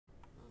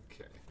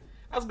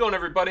How's it going,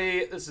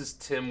 everybody? This is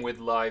Tim with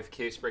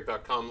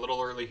LiveCaseBreak.com. A little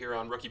early here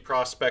on Rookie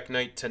Prospect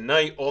Night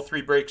tonight. All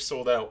three breaks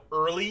sold out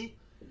early.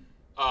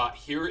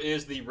 Here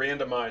is the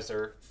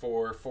randomizer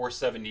for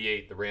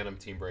 478, the random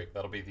team break.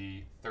 That'll be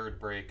the third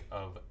break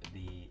of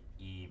the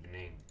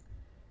evening.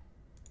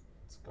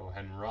 Let's go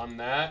ahead and run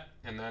that.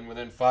 And then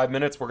within 5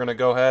 minutes, we're going to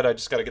go ahead. I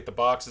just got to get the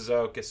boxes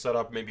out, get set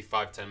up, maybe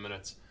 5-10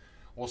 minutes.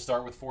 We'll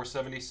start with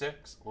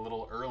 476, a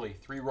little early.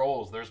 3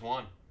 rolls. There's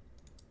 1,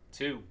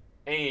 2,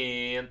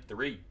 and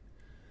 3.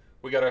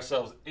 We got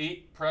ourselves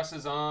 8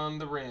 presses on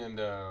the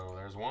rando.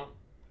 There's 1.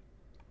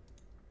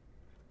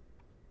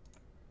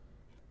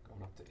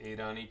 Going up to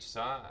 8 on each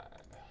side.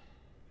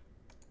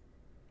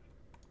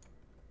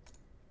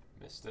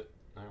 Missed it.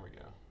 There we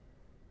go.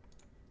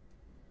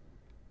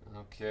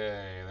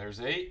 Okay, there's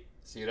 8.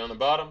 See it on the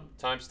bottom.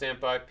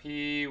 Timestamp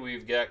IP.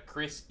 We've got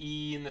Chris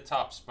E in the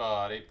top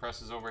spot. 8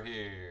 presses over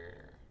here.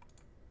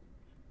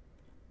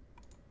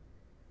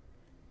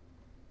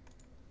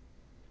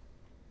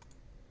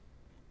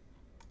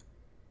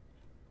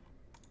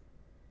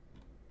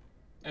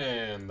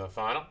 And the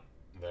final.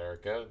 There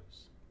it goes.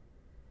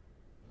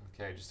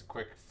 Okay, just a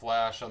quick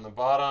flash on the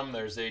bottom.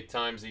 There's 8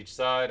 times each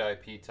side.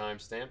 IP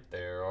timestamp.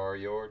 There are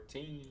your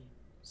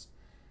teams.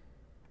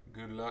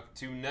 Good luck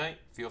tonight.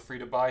 Feel free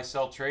to buy,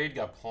 sell, trade.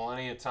 Got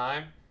plenty of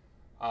time.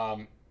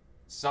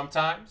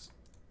 Sometimes,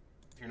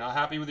 if you're not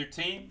happy with your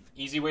team,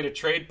 easy way to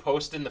trade,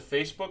 post in the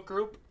Facebook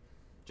group.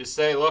 Just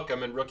say, look,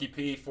 I'm in Rookie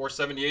P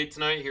 478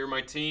 tonight. Here are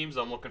my teams.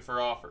 I'm looking for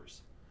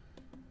offers.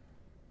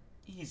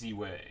 Easy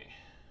way.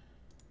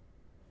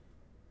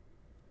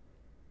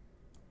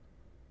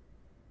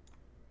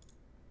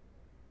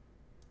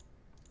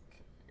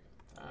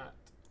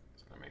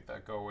 Just going to make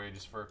that go away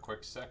just for a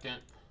quick second.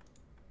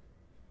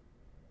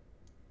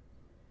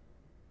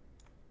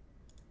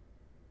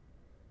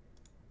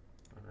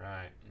 All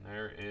right, and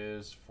there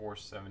is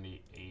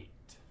 478.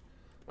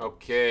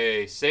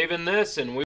 Okay, saving this, and we